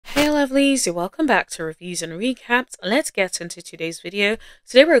lovelies, you're welcome back to Reviews and Recaps. Let's get into today's video.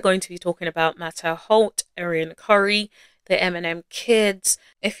 Today we're going to be talking about Martell Holt, Arionnecurry, the M&M Kids.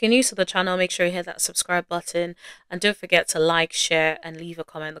 If you're new to the channel, make sure you hit that subscribe button and don't forget to like, share and leave a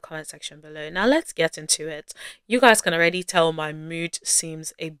comment in the comment section below. Now let's get into it. You guys can already tell my mood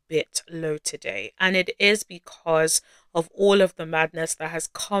seems a bit low today, and it is because of all of the madness that has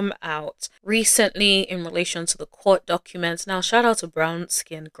come out recently in relation to the court documents. Now, shout out to Brown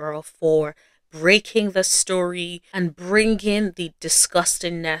Skin Girl for breaking the story and bringing the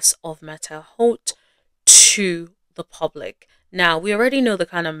disgustingness of Martell Holt to the public. Now, we already know the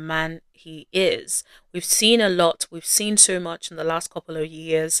kind of man he is. We've seen a lot. We've seen so much in the last couple of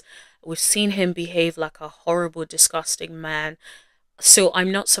years. We've seen him behave like a horrible, disgusting man. So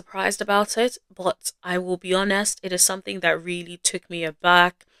I'm not surprised about it, but I will be honest, it is something that really took me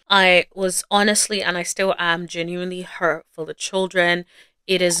aback. I was honestly, and I still am, genuinely hurt for the children.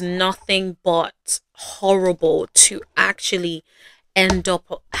 It is nothing but horrible to actually end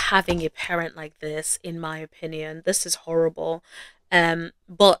up having a parent like this, in my opinion. This is horrible.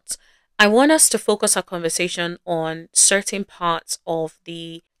 But I want us to focus our conversation on certain parts of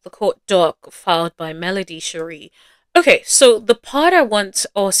the court doc filed by melodyholt. Okay, so the part I want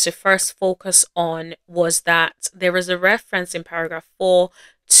us to first focus on was that there is a reference in paragraph 4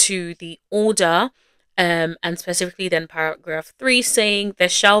 to the order, and specifically then paragraph 3 saying there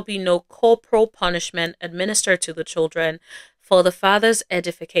shall be no corporal punishment administered to the children for the father's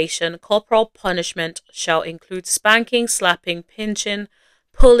edification. Corporal punishment shall include spanking, slapping, pinching,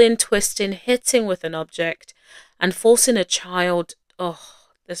 pulling, twisting, hitting with an object, and forcing a child, oh,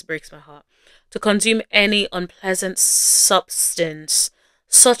 this breaks my heart, to consume any unpleasant substance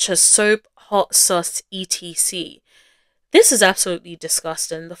such as soap, hot sauce, etc. This is absolutely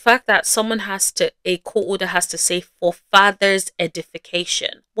disgusting. The fact that someone has to, a court order has to say for father's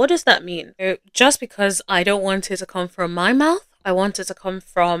edification. What does that mean? Just because I don't want it to come from my mouth, I want it to come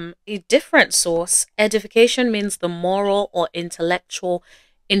from a different source. Edification means the moral or intellectual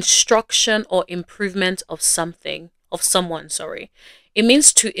instruction or improvement of something, of someone, sorry. It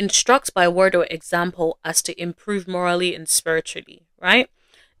means to instruct by word or example as to improve morally and spiritually, right?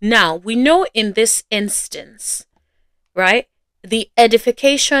 Now, we know in this instance, right, the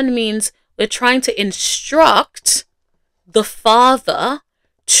edification means we're trying to instruct the father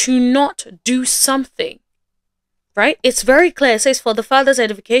to not do something, right? It's very clear. It says for the father's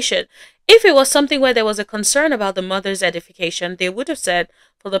edification. If it was something where there was a concern about the mother's edification, they would have said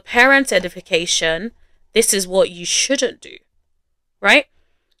for the parent's edification, this is what you shouldn't do. Right?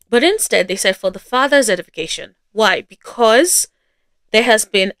 But instead, they said for the father's edification. Why? Because there has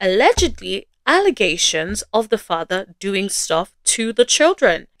been allegedly allegations of the father doing stuff to the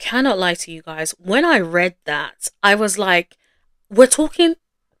children. Cannot lie to you guys. When I read that, I was like, we're talking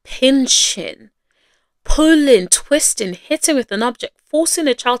pinching, pulling, twisting, hitting with an object, forcing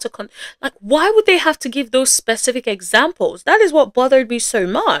a child to like, why would they have to give those specific examples? That is what bothered me so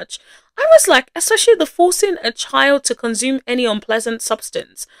much. I was like, especially the forcing a child to consume any unpleasant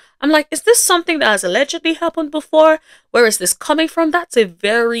substance. I'm like, is this something that has allegedly happened before? Where is this coming from? That's a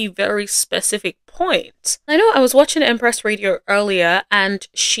very, very specific point. I know I was watching Empress Radio earlier and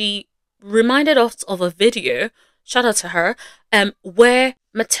she reminded us of a video, shout out to her, where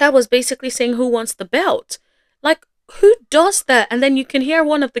Martell was basically saying, who wants the belt? Like, who does that? And then you can hear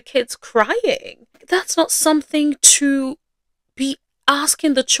one of the kids crying. That's not something to be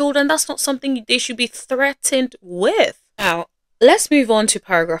asking the children. That's not something they should be threatened with. Now, let's move on to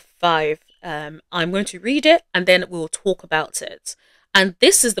paragraph 5. I'm going to read it and then we'll talk about it. And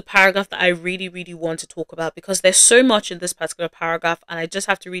this is the paragraph that I really, really want to talk about because there's so much in this particular paragraph and I just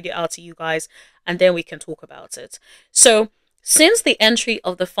have to read it out to you guys and then we can talk about it. So, since the entry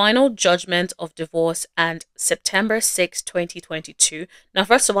of the final judgment of divorce and September 6, 2022. Now,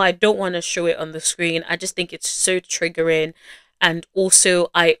 first of all, I don't want to show it on the screen. I just think it's so triggering. And also,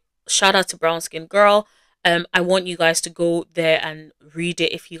 I shout out to Brown Skin Girl. I want you guys to go there and read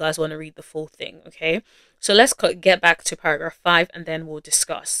it if you guys want to read the full thing, okay? So let's get back to paragraph 5 and then we'll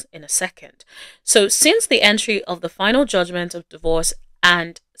discuss in a second. So since the entry of the final judgment of divorce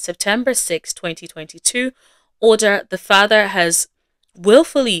and September 6, 2022, order, the father has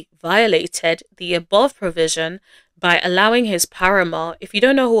willfully violated the above provision by allowing his paramour. If you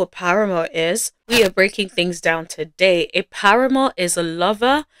don't know who a paramour is, we are breaking things down today. A paramour is a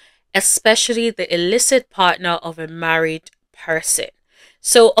lover, especially the illicit partner of a married person.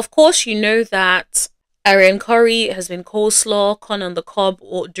 So, of course, you know that Arionnecurry has been coleslaw, corn on the cob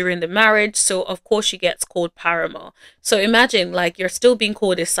or during the marriage. So, of course, she gets called paramour. So, imagine, like, you're still being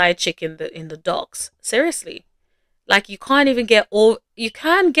called a side chick in the docs. Seriously. Like, you can't even get all, you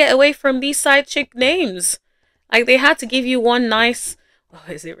can't get away from these side chick names. Like, they had to give you one nice, oh,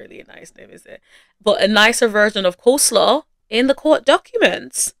 is it really a nice name, is it? But a nicer version of coleslaw in the court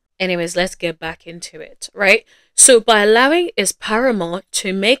documents. Anyways, let's get back into it, right? So by allowing his paramour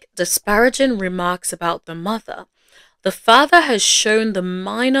to make disparaging remarks about the mother, the father has shown the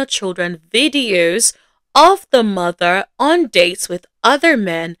minor children videos of the mother on dates with other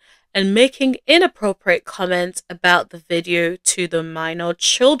men and making inappropriate comments about the video to the minor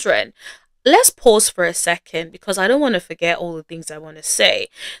children. Let's pause for a second because I don't want to forget all the things I want to say.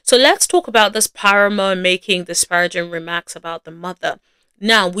 So let's talk about this paramour making disparaging remarks about the mother.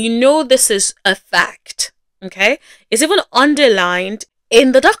 Now, we know this is a fact, okay? It's even underlined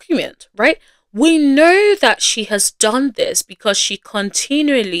in the document, right? We know that she has done this because she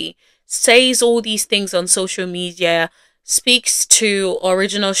continually says all these things on social media, speaks to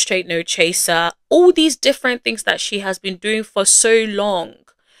Original Straight No Chaser, all these different things that she has been doing for so long.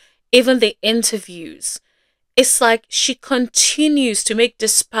 Even the interviews. It's like she continues to make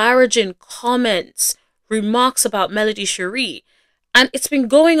disparaging comments, remarks about melodyholt. And it's been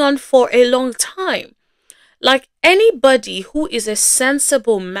going on for a long time. Like, anybody who is a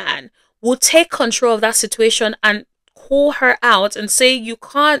sensible man will take control of that situation and call her out and say, you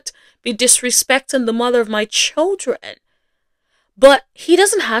can't be disrespecting the mother of my children. But he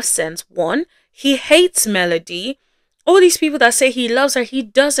doesn't have sense. One, he hates Melody. All these people that say he loves her, he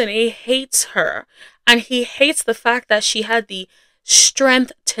doesn't. He hates her. And he hates the fact that she had the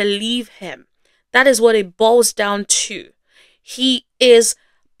strength to leave him. That is what it boils down to. He is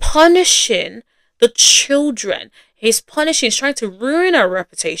punishing the children. He's trying to ruin her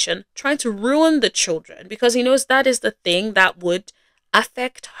reputation, trying to ruin the children, because he knows that is the thing that would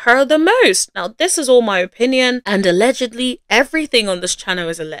affect her the most. Now, this is all my opinion, and allegedly everything on this channel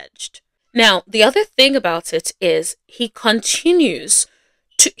is alleged. Now, the other thing about it is he's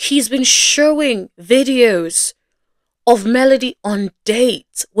been showing videos of Melody on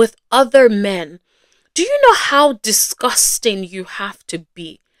dates with other men. Do you know how disgusting you have to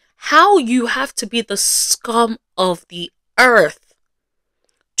be? How you have to be the scum of the earth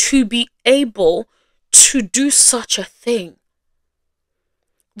to be able to do such a thing?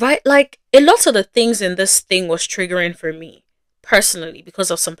 Right? Like, a lot of the things in this thing was triggering for me personally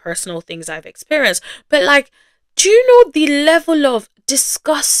because of some personal things I've experienced. But like, do you know the level of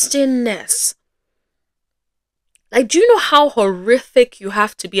disgustingness? Like, do you know how horrific you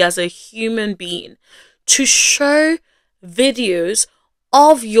have to be as a human being to show videos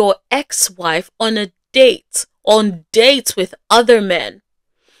of your ex-wife on dates with other men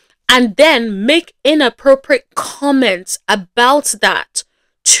and then make inappropriate comments about that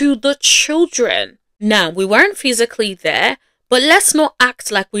to the children? Now, we weren't physically there, but let's not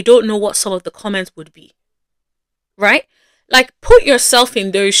act like we don't know what some of the comments would be, right? Like, put yourself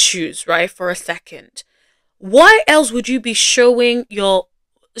in those shoes, right, for a second. Why else would you be showing your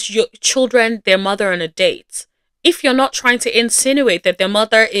children their mother on a date if you're not trying to insinuate that their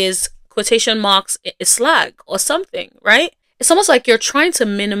mother is, quotation marks, a slag or something, right? It's almost like you're trying to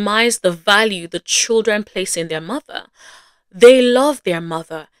minimize the value the children place in their mother. They love their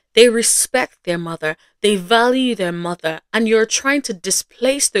mother. They respect their mother. They value their mother. And you're trying to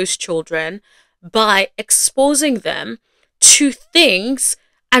displace those children by exposing them to things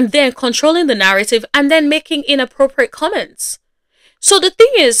and then controlling the narrative and then making inappropriate comments. So the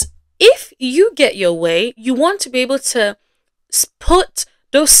thing is, if you get your way, you want to be able to put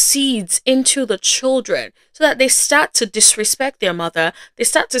those seeds into the children so that they start to disrespect their mother. They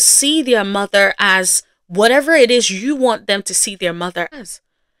start to see their mother as whatever it is you want them to see their mother as.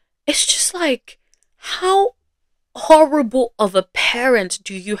 It's just like, how horrible of a parent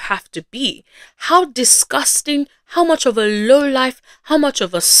do you have to be? How disgusting, how much of a lowlife, how much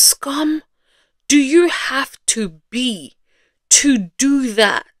of a scum do you have to be to do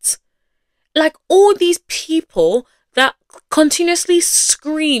that? Like, all these people that continuously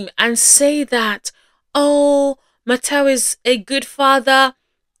scream and say that, oh, Martell is a good father.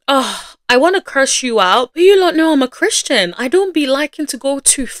 Oh, I want to curse you out, but you don't know I'm a Christian. I don't be liking to go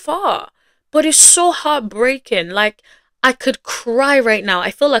too far. But it's so heartbreaking. Like, I could cry right now.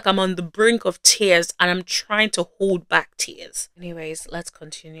 I feel like I'm on the brink of tears and I'm trying to hold back tears. Anyways, let's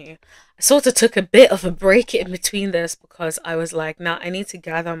continue. I sort of took a bit of a break in between this because I was like, nah, I need to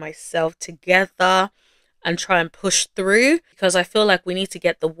gather myself together and try and push through, because I feel like we need to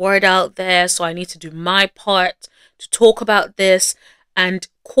get the word out there. So I need to do my part to talk about this and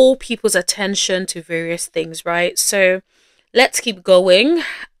call people's attention to various things, right? So let's keep going.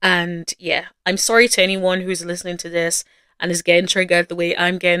 And yeah, I'm sorry to anyone who's listening to this and is getting triggered the way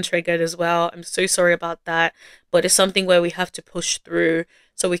I'm getting triggered as well. I'm so sorry about that, but it's something where we have to push through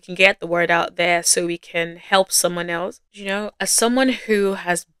so we can get the word out there, so we can help someone else. You know, as someone who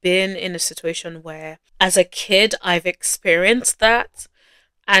has been in a situation where as a kid I've experienced that,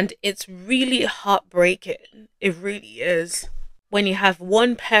 and it's really heartbreaking. It really is. When you have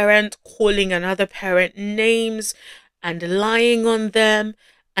one parent calling another parent names and lying on them,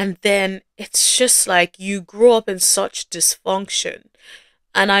 and then it's just like you grow up in such dysfunction.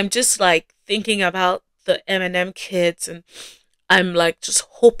 And I'm just like thinking about the M&M kids, and I'm like just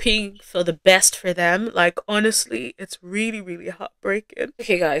hoping for the best for them. Like, honestly, it's really, really heartbreaking.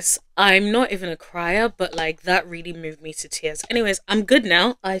 Okay, guys, I'm not even a crier, but like that really moved me to tears. Anyways, I'm good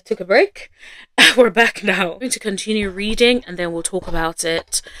now. I took a break. We're back now. I'm going to continue reading and then we'll talk about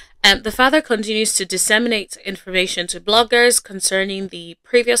it. The father continues to disseminate information to bloggers concerning the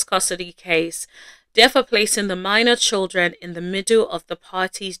previous custody case, therefore placing the minor children in the middle of the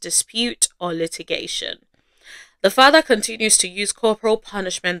parties' dispute or litigation. The father continues to use corporal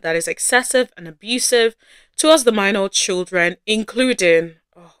punishment that is excessive and abusive towards the minor children, including,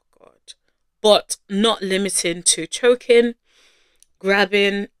 oh God, but not limiting to choking,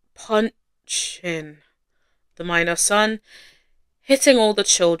 grabbing, punching the minor son, hitting all the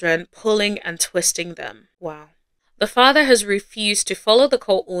children, pulling and twisting them. Wow. The father has refused to follow the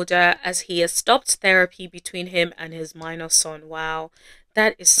court order as he has stopped therapy between him and his minor son. Wow.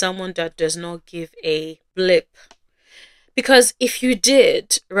 That is someone that does not give a blip. Because if you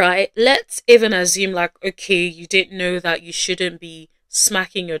did, right, let's even assume like, okay, you didn't know that you shouldn't be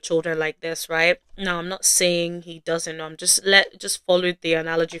smacking your children like this, right? Now, I'm not saying he doesn't know. I'm just follow the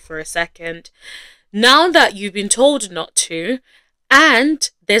analogy for a second. Now that you've been told not to, and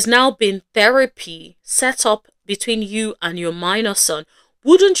there's now been therapy set up between you and your minor son,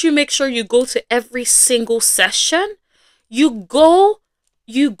 wouldn't you make sure you go to every single session? You go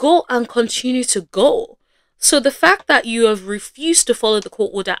and continue to go. So the fact that you have refused to follow the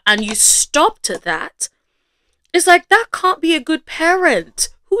court order and you stopped at that, it's like, that can't be a good parent.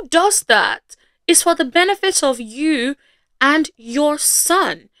 Who does that? It's for the benefit of you and your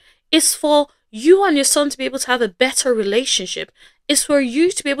son. It's for you and your son to be able to have a better relationship. It's for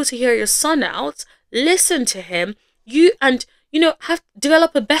you to be able to hear your son out, listen to him, have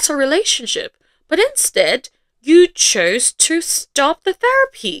develop a better relationship. But instead, you chose to stop the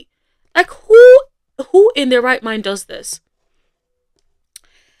therapy. Like, who in their right mind does this?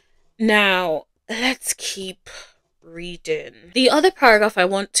 Now, let's keep reading. The other paragraph I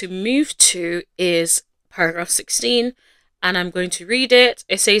want to move to is paragraph 16, and I'm going to read it.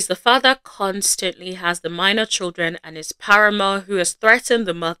 It says, the father constantly has the minor children and his paramour who has threatened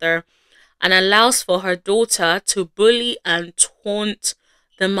the mother and allows for her daughter to bully and taunt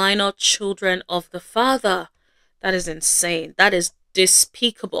the minor children of the father. That is insane. That is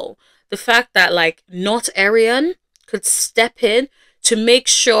despicable. The fact that like not Arionne could step in to make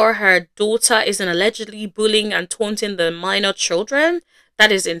sure her daughter isn't allegedly bullying and taunting the minor children,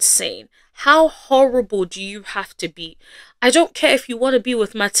 that is insane. How horrible do you have to be? I don't care if you want to be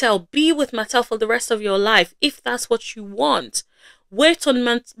with Martell. Be with Martell for the rest of your life if that's what you want. Wait on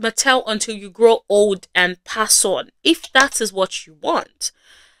Martell until you grow old and pass on if that is what you want.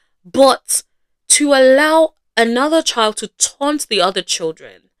 But to allow another child to taunt the other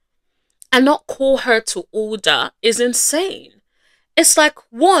children and not call her to order is insane. It's like,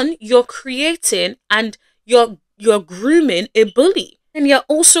 one, you're creating and you're grooming a bully, and you're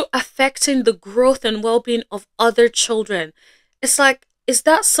also affecting the growth and well-being of other children. It's like, is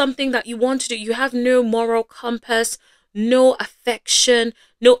that something that you want to do? You have no moral compass, no affection,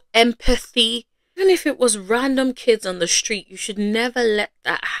 no empathy. Even if it was random kids on the street, you should never let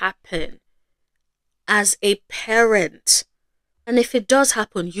that happen as a parent. And if it does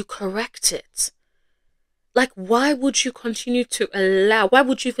happen, you correct it. Like, why would you continue to why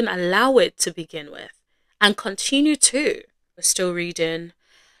would you even allow it to begin with? And continue to. We're still reading.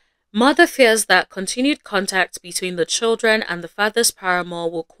 Mother fears that continued contact between the children and the father's paramour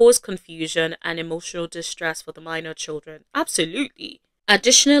will cause confusion and emotional distress for the minor children. Absolutely.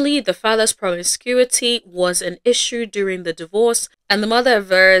 Additionally, the father's promiscuity was an issue during the divorce, and the mother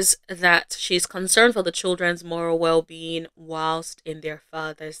avers that she is concerned for the children's moral well-being whilst in their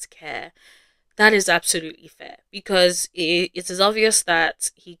father's care. That is absolutely fair, because it is obvious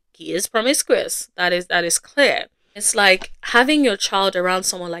that he is promiscuous. That is clear. It's like having your child around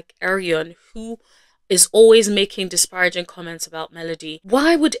someone like Arionne, who is always making disparaging comments about Melody.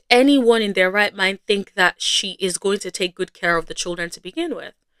 Why would anyone in their right mind think that she is going to take good care of the children to begin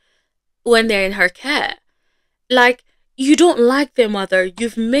with when they're in her care? Like, you don't like their mother.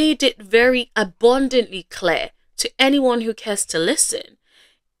 You've made it very abundantly clear to anyone who cares to listen.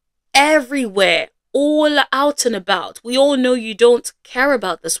 Everywhere, all out and about, we all know you don't care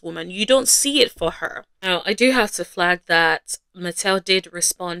about this woman. You don't see it for her. Now, I do have to flag that Martell did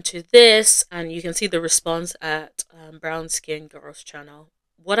respond to this, and you can see the response at Brown Skin Girl's channel.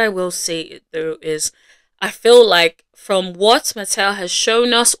 What I will say, though, is I feel like from what Martell has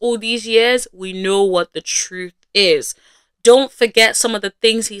shown us all these years, we know what the truth is. Don't forget some of the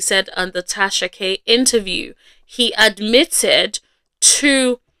things he said on the Tasha K interview. He admitted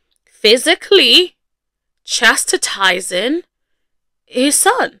to physically chastising his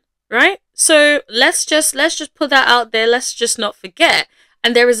son, right? So let's just put that out there. Let's just not forget.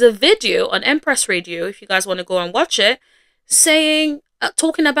 And there is a video on Empress Radio, if you guys want to go and watch it, saying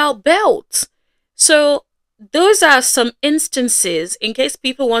talking about belts. So those are some instances in case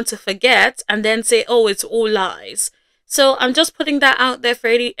people want to forget and then say, oh, it's all lies. So I'm just putting that out there for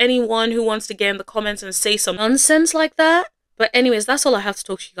anyone who wants to get in the comments and say some nonsense like that. But anyways, that's all I have to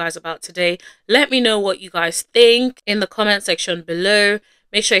talk to you guys about today. Let me know what you guys think in the comment section below.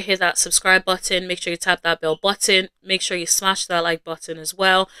 Make sure you hit that subscribe button. Make sure you tap that bell button. Make sure you smash that like button as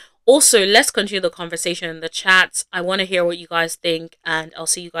well. Also, let's continue the conversation in the chat. I want to hear what you guys think, and I'll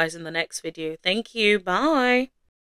see you guys in the next video. Thank you. Bye.